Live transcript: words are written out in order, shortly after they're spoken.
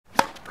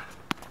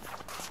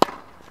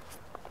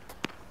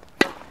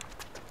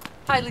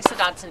Hi, Lisa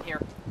Dodson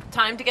here.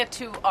 Time to get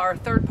to our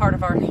third part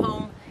of our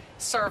home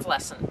serve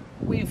lesson.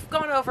 We've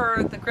gone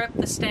over the grip,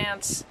 the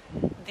stance,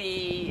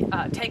 the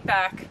take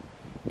back,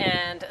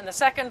 and in the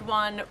second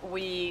one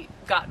we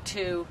got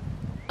to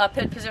up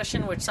hit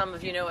position, which some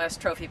of you know as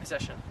trophy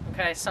position,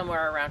 okay,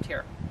 somewhere around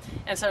here.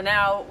 And so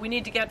now we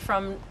need to get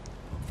from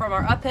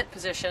our up hit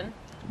position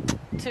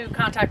to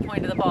contact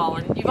point of the ball,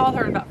 and you've all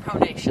heard about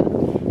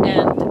pronation,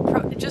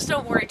 and just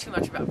don't worry too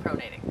much about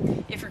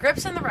pronating. If your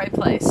grip's in the right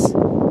place,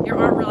 your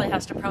arm really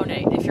has to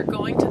pronate. If you're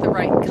going to the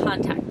right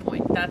contact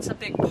point, that's a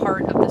big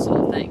part of this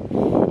whole thing.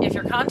 If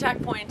your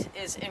contact point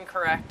is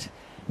incorrect,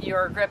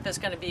 your grip is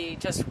going to be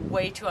just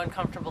way too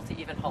uncomfortable to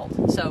even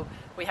hold. So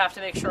we have to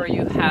make sure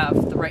you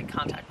have the right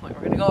contact point.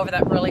 We're going to go over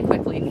that really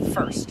quickly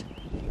first.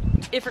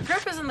 If your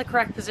grip is in the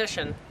correct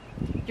position,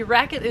 your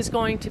racket is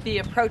going to be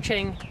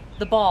approaching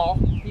the ball.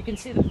 You can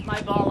see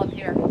my ball up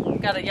here.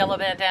 I've got a yellow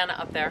bandana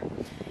up there.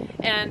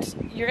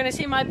 And you're going to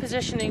see my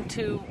positioning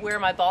to where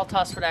my ball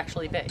toss would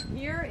actually be.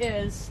 Here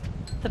is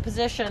the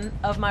position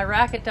of my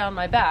racket down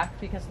my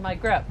back because of my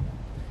grip.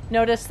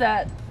 Notice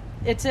that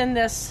it's in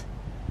this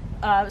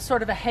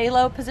sort of a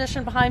halo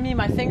position behind me.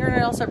 My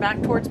fingernails are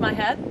back towards my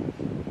head,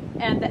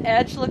 and the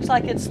edge looks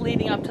like it's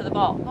leading up to the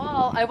ball.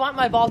 I want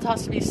my ball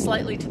toss to be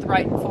slightly to the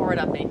right and forward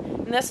of me.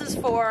 And this is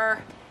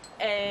for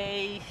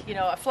a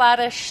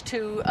flattish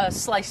to a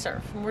slice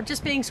serve. And we're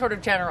just being sort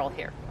of general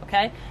here,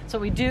 okay? So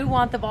we do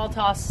want the ball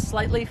toss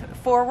slightly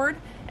forward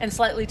and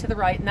slightly to the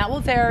right, and that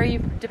will vary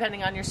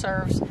depending on your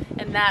serves,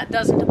 and that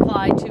doesn't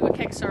apply to a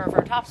kick serve or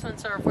a topspin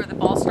serve where the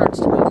ball starts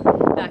to move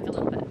back a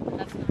little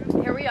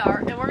bit. Here we are,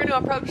 and we're going to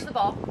approach the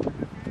ball,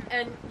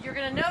 and you're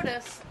going to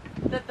notice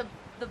that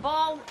the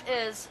ball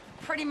is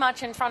pretty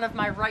much in front of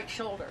my right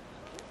shoulder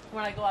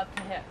when I go up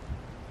to hit,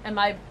 and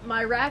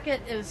my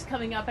racket is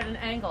coming up at an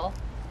angle.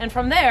 And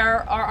from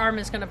there, our arm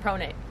is going to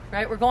pronate,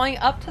 right? We're going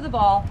up to the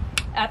ball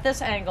at this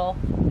angle,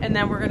 and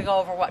then we're going to go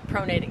over what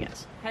pronating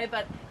is, okay?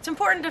 But it's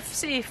important to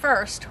see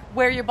first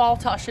where your ball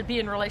toss should be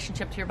in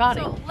relationship to your body.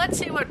 So let's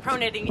see what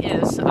pronating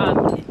is.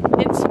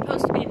 It's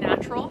supposed to be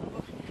natural,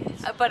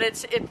 but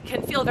it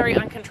can feel very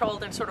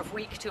uncontrolled and sort of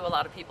weak to a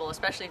lot of people,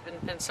 especially if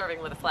you've been serving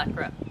with a flat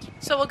grip.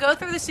 So we'll go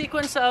through the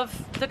sequence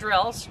of the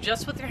drills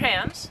just with your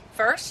hands.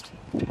 First,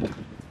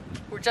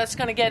 we're just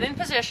going to get in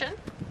position.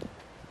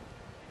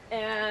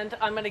 And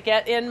I'm going to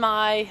get in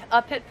my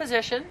up hit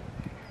position.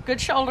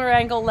 Good shoulder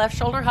angle, left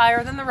shoulder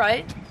higher than the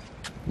right.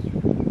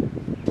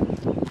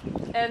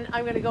 And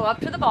I'm going to go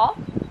up to the ball.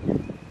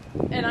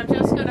 And I'm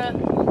just going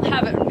to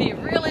have it be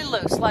really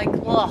loose, like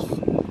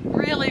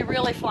really,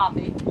 really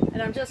floppy.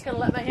 And I'm just going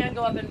to let my hand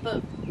go up and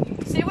boom.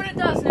 See what it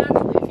does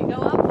naturally. If you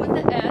go up with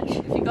the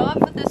edge, if you go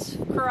up with this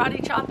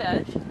karate chop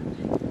edge,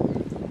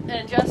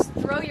 and just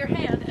throw your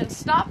hand and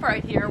stop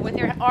right here with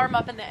your arm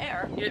up in the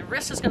air, your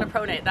wrist is going to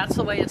pronate. That's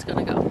the way it's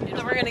going to go.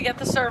 Then we're going to get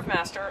the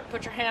Servemaster.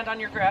 Put your hand on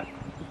your grip.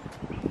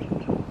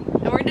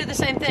 And we're going to do the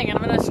same thing. And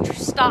I'm going to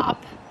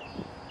stop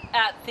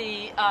at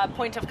the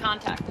point of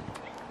contact.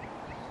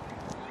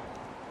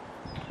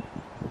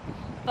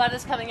 Butt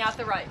is coming out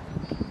the right.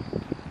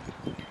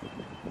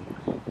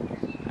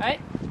 All right?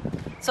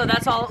 So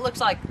that's all it looks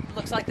like. It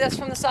looks like this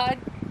from the side.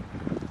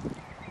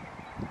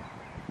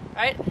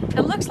 Right?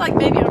 It looks like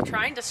maybe I'm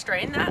trying to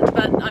strain that,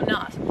 but I'm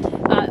not.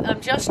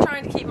 I'm just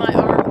trying to keep my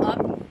arm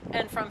up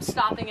and from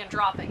stopping and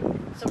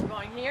dropping. So we're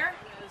going here.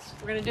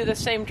 We're going to do the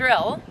same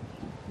drill,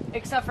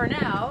 except for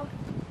now,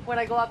 when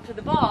I go up to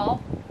the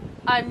ball,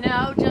 I'm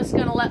now just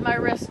going to let my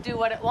wrist do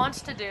what it wants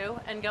to do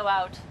and go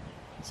out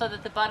so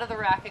that the butt of the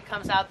racket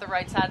comes out the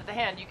right side of the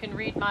hand. You can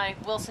read my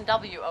Wilson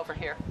W over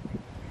here.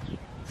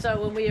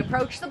 So when we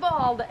approach the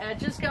ball, the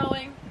edge is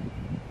going,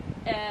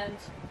 and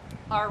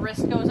our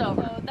wrist goes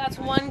over. So that's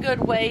one good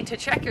way to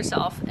check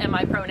yourself. Am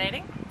I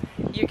pronating?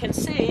 You can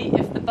see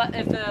if the butt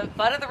of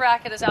the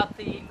racket is out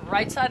the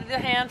right side of the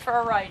hand for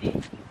a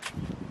righty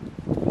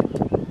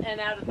and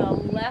out of the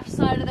left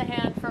side of the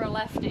hand for a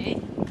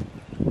lefty,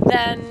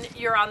 then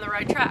you're on the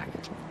right track.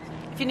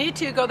 If you need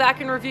to, go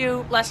back and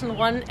review lesson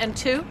 1 and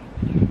 2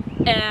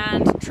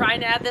 and try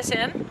and add this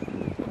in.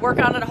 Work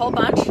on it a whole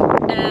bunch,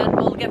 and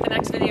we'll get the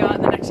next video out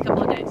in the next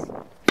couple of days.